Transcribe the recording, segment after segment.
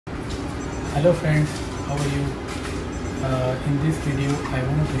Hello friends, how are you? In this video I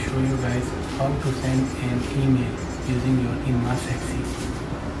want to show you guys how to send an email using your Inmarsat-C.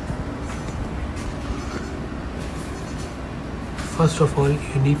 First of all,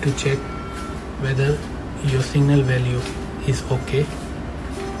 you need to check whether your signal value is okay,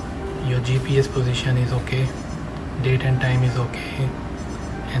 your GPS position is okay, date and time is okay,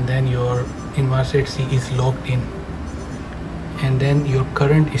 and then your Inmarsat-C is logged in, and then your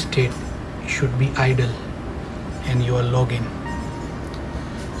current state should be idle and you are login.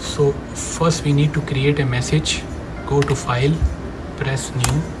 So first we need to create a message. Go to file, press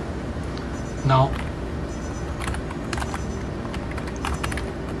new. Now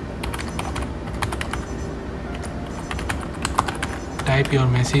type your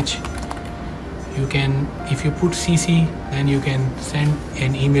message. You can, if you put CC, then you can send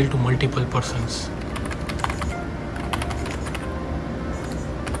an email to multiple persons.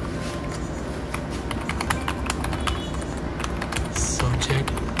 Subject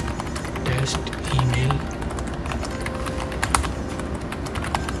test email.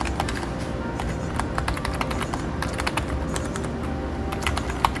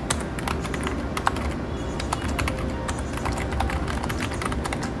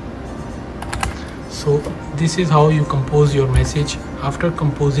 So this is how you compose your message. After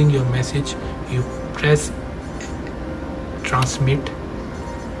composing your message, you press transmit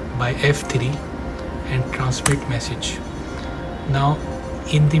by F3 and transmit message. Now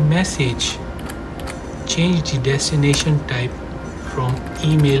in the message, change the destination type from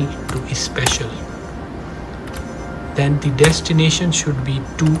email to special. Then the destination should be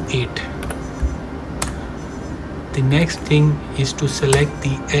 28. The next thing is to select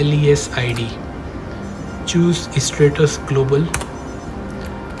the LES ID. Choose status global,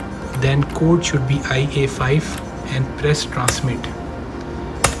 then code should be IA5 and press transmit.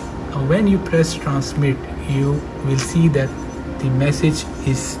 Now when you press transmit, you will see that the message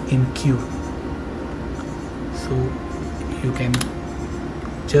is in queue. So you can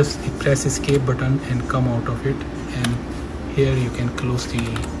just press escape button and come out of it, and here you can close the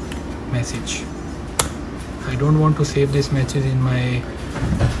message. I don't want to save this message in my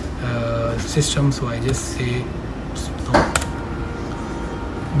system, so I just say no.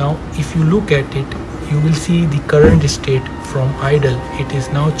 Now if you look at it, you will see the current state from idle, it is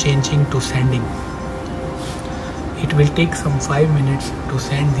now changing to sending. It will take some 5 minutes to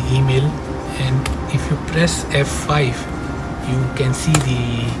send the email, and if you press F5 you can see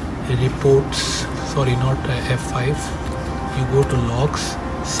the reports, sorry, not F5, you go to logs,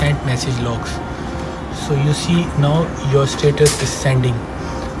 sent message logs. So you see now your status is sending.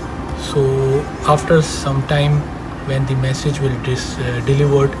 So after some time, when the message will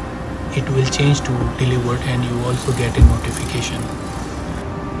delivered, it will change to delivered, and you also get a notification.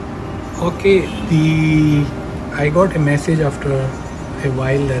 Okay, I got a message after a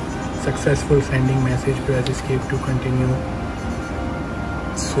while that successful sending message, press escape to continue.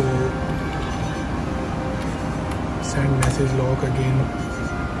 So send message log again.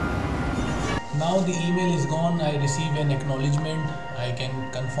 Now the email is gone. I receive an acknowledgement. I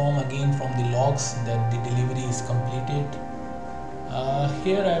can confirm again from the logs that the delivery is completed.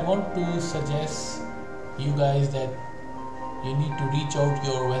 Here I want to suggest you guys that you need to reach out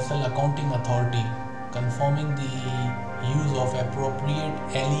your vessel accounting authority, confirming the use of appropriate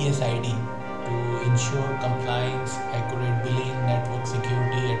LES ID to ensure compliance, accurate billing, network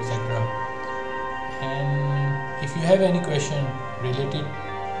security, etc. And if you have any question related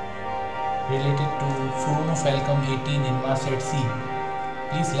to Furuno Felcom 18 Inmarsat-C,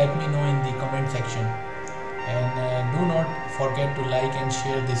 please let me know in the comment section, and do not forget to like and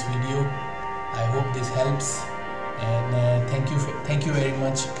share this video. I hope this helps, and thank you very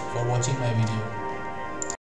much for watching my video.